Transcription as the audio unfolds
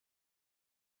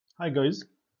Hi guys,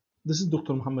 this is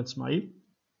Dr. Muhammad Ismail.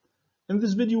 In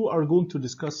this video we are going to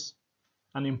discuss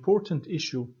an important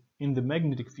issue in the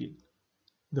magnetic field,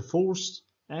 the force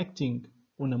acting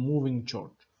on a moving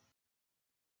charge.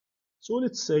 So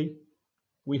let's say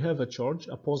we have a charge,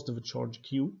 a positive charge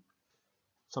Q,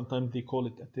 sometimes they call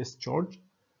it a test charge.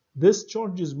 This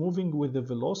charge is moving with the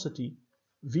velocity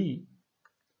V,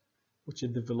 which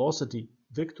is the velocity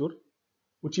vector,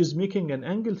 which is making an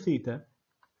angle theta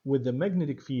with the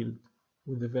magnetic field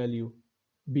with the value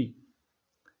B.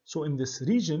 So in this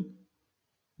region,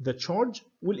 the charge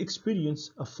will experience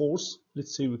a force,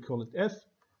 let's say we call it F,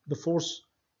 the force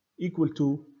equal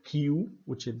to Q,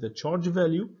 which is the charge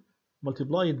value,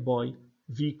 multiplied by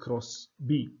V cross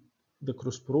B, the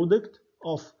cross product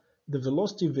of the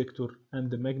velocity vector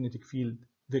and the magnetic field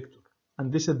vector.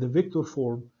 And this is the vector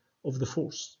form of the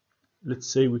force.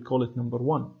 Let's say we call it number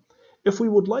 1. If we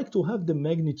would like to have the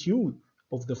magnitude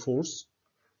of the force,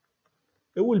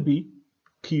 it will be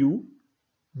Q,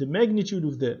 the magnitude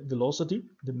of the velocity,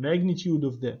 the magnitude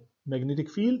of the magnetic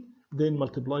field, then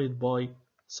multiplied by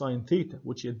sine theta,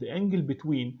 which is the angle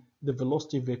between the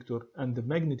velocity vector and the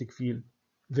magnetic field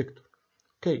vector.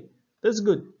 Okay, that's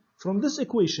good. From this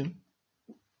equation,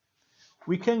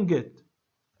 we can get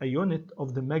a unit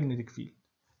of the magnetic field.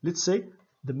 Let's say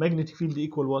the magnetic field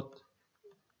equal what?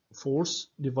 Force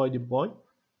divided by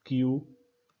Q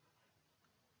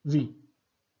V.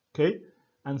 Okay,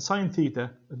 and sine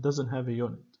theta, it doesn't have a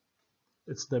unit.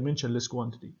 It's dimensionless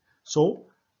quantity. So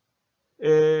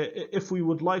if we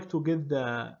would like to get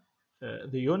the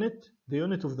unit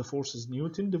of the force is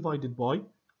Newton divided by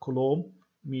Coulomb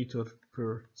meter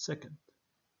per second.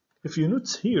 If you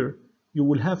notice here, you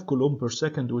will have Coulomb per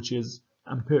second, which is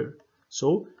ampere.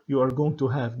 So you are going to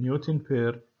have Newton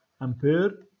per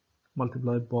ampere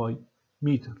multiplied by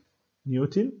meter.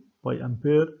 Newton by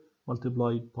ampere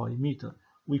multiplied by meter.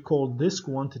 We call this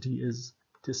quantity is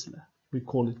Tesla. We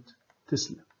call it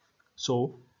Tesla.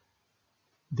 So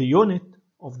the unit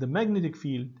of the magnetic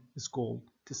field is called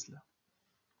Tesla.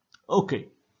 Okay.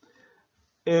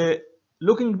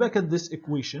 Looking back at this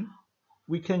equation,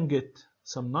 we can get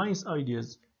some nice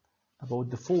ideas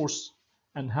about the force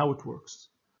and how it works.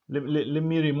 Let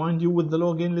me remind you with the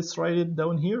law again. Let's write it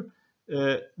down here.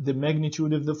 The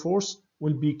magnitude of the force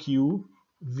will be Q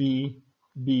V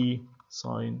B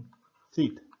sine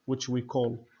theta, which we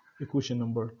call equation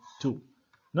number 2.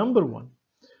 Number 1.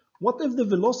 What if the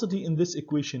velocity in this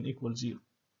equation equals 0?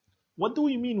 What do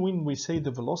we mean when we say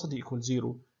the velocity equals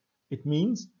 0? It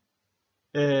means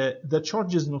the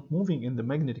charge is not moving in the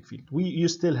magnetic field. You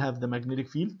still have the magnetic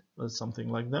field, something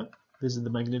like that. This is the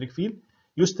magnetic field.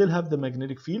 You still have the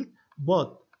magnetic field,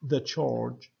 but the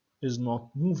charge is not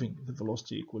moving. The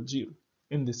velocity equals 0.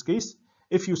 In this case,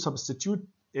 if you substitute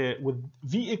with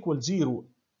V equals 0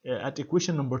 at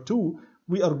equation number 2,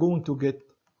 we are going to get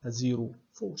a 0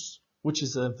 force, which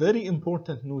is a very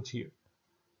important note here.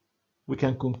 We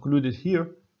can conclude it here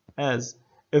as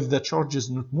if the charge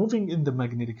is not moving in the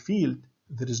magnetic field,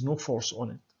 there is no force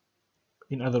on it.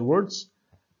 In other words,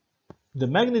 the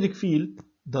magnetic field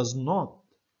does not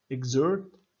exert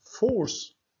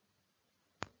force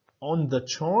on the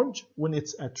charge when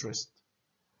it's at rest,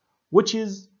 which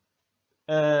is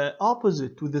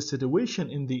opposite to the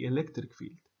situation in the electric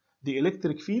field. The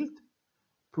electric field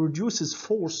produces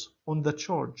force on the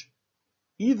charge,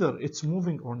 either it's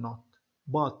moving or not.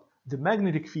 But the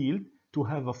magnetic field, to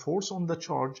have a force on the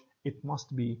charge, it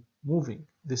must be moving.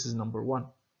 This is number 1.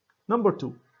 Number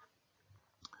 2,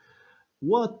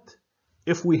 what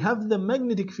if we have the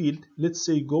magnetic field, let's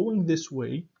say going this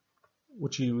way,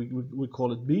 which we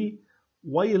call it B,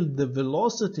 while the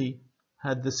velocity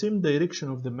had the same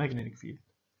direction of the magnetic field.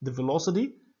 The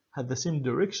velocity had the same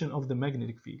direction of the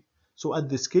magnetic field. So at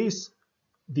this case,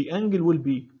 the angle will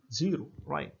be 0,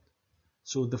 right?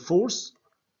 So the force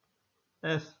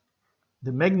F,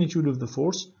 the magnitude of the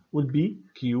force will be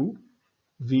Q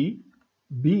V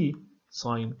B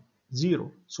sine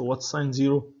 0. So what's sine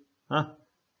 0?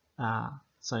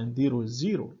 Sine 0 is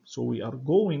 0. So we are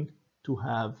going to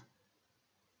have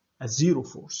a 0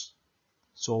 force.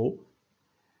 So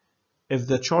if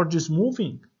the charge is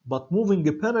moving, but moving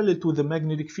parallel to the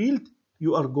magnetic field,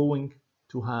 you are going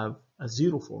to have a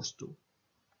 0 force too.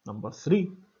 Number 3.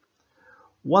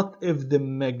 What if the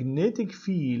magnetic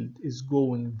field is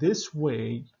going this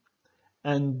way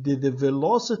and the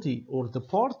velocity or the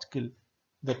particle,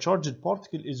 the charged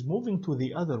particle, is moving to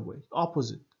the other way,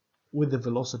 opposite, with the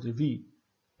velocity v?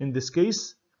 In this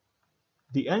case,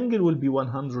 the angle will be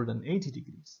 180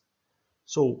 degrees.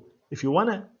 So if you want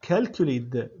to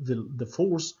calculate the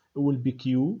force, it will be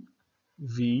Q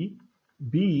V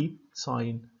B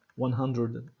sine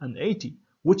 180,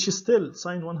 which is still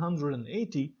sine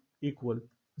 180 equal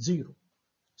 0.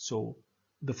 So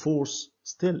the force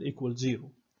still equals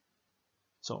 0.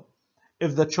 So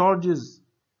if the charge is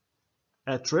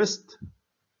at rest,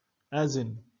 as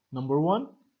in number 1,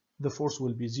 the force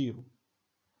will be 0.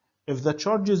 If the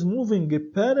charge is moving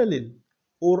parallel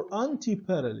or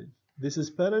anti-parallel, this is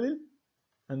parallel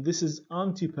and this is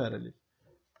anti-parallel.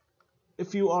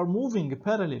 If you are moving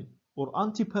parallel or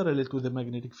anti-parallel to the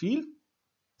magnetic field,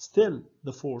 still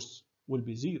the force will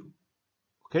be 0.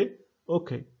 Okay?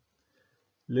 Okay.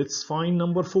 Let's find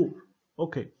number 4.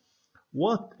 Okay.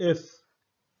 What if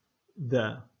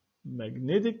the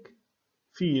magnetic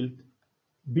field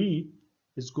B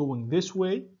is going this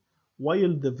way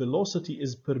while the velocity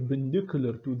is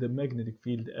perpendicular to the magnetic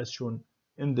field as shown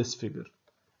in this figure?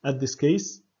 At this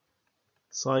case,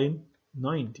 sine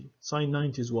 90. Sine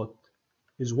 90 is what?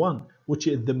 Is 1, which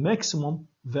is the maximum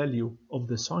value of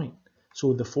the sine.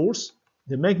 So the force,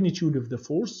 the magnitude of the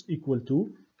force equal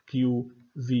to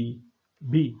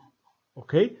QVB.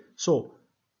 Okay, so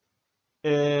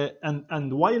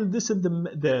and while this is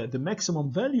the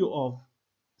maximum value of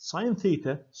sine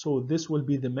theta, so this will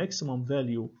be the maximum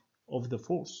value of the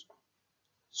force.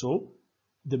 So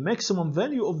the maximum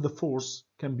value of the force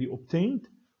can be obtained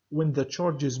when the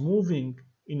charge is moving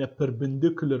in a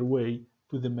perpendicular way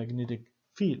to the magnetic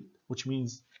field, which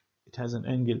means it has an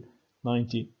angle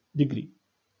 90 degree.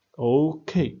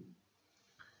 Okay.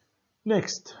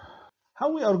 Next,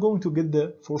 how we are going to get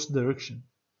the force direction?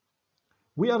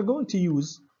 We are going to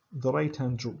use the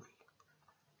right-hand rule.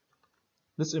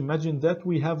 Let's imagine that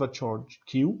we have a charge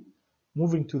Q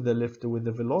moving to the left with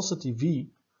the velocity V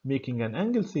making an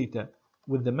angle theta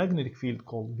with the magnetic field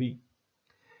called B.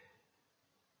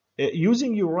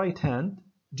 Using your right hand,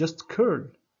 just curl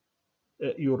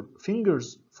your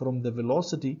fingers from the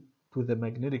velocity to the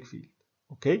magnetic field.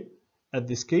 Okay? At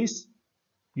this case,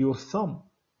 your thumb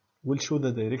will show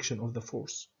the direction of the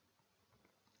force.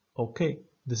 Okay,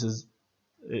 this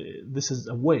is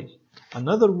a way.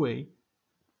 Another way,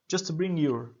 just to bring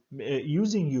your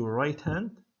using your right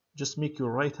hand, just make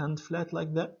your right hand flat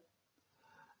like that,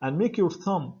 and make your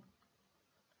thumb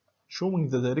showing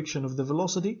the direction of the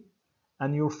velocity,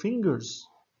 and your fingers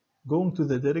going to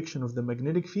the direction of the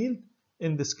magnetic field.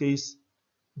 In this case,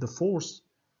 the force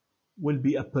will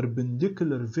be a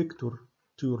perpendicular vector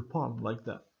to your palm like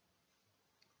that.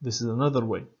 This is another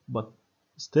way, but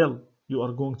still you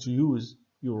are going to use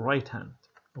your right hand.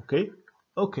 Okay?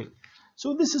 Okay.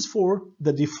 So this is for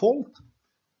the default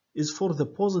is for the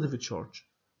positive charge.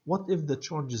 What if the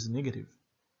charge is negative?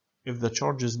 If the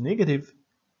charge is negative,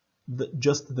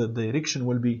 just the direction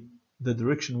will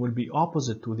be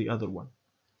opposite to the other one.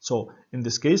 So in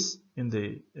this case, in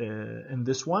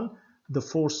this one, the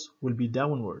force will be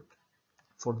downward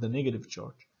for the negative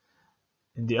charge.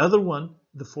 In the other one,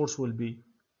 the force will be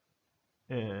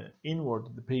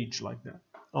inward the page like that,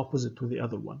 opposite to the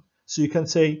other one. So you can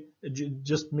say,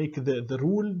 just make the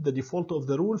rule, the default of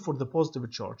the rule for the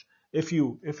positive charge. If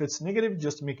it's negative,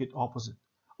 just make it opposite.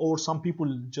 Or some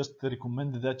people just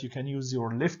recommend that you can use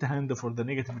your left hand for the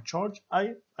negative charge.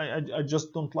 I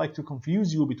just don't like to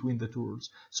confuse you between the two rules.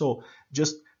 So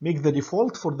just make the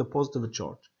default for the positive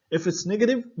charge. If it's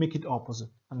negative, make it opposite,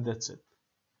 and that's it.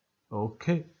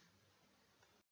 Okay.